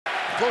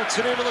floats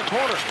it into the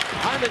corner.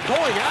 Hyman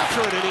going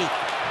after it, and he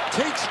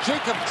takes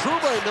Jacob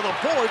Trouba into the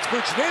boards.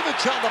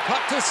 Buchnevich on the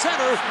puck to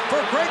center for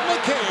Greg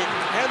McCain,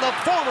 and the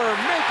former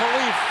Maple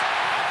Leaf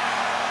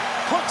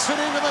puts it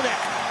into the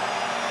net.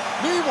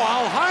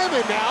 Meanwhile,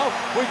 Hyman now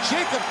with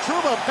Jacob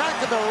Trouba back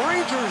in the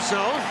Rangers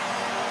zone,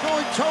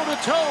 going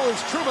toe-to-toe as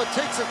Trouba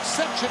takes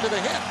exception to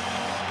the hit.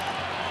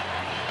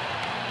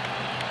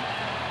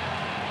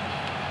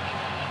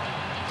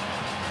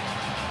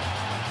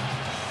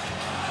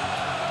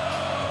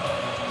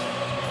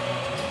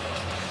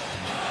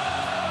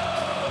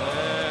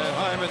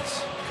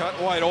 Cut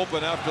wide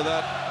open after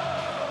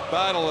that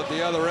battle at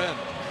the other end.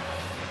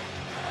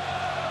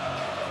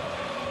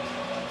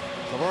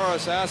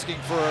 Tavares asking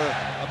for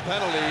a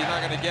penalty. He's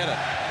not going to get it.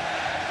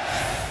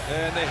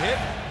 And the hit.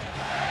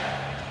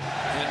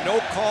 And no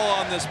call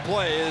on this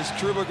play as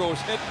Trouba goes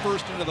head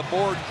first into the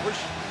board,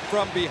 pushed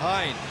from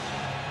behind.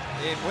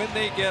 And when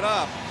they get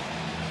up,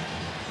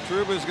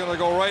 Trouba's going to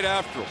go right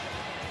after him.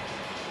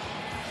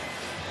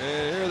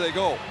 And here they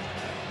go.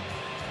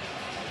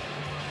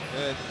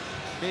 And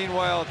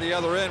meanwhile, at the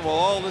other end, while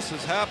all this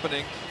is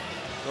happening,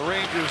 the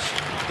Rangers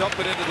dump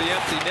it into the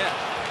empty net.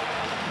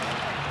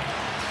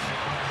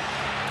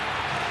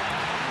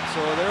 So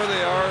there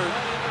they are.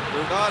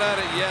 They're not at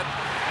it yet.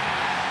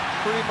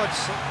 Pretty much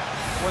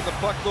when the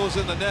puck goes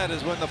in the net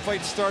is when the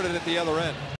fight started at the other end.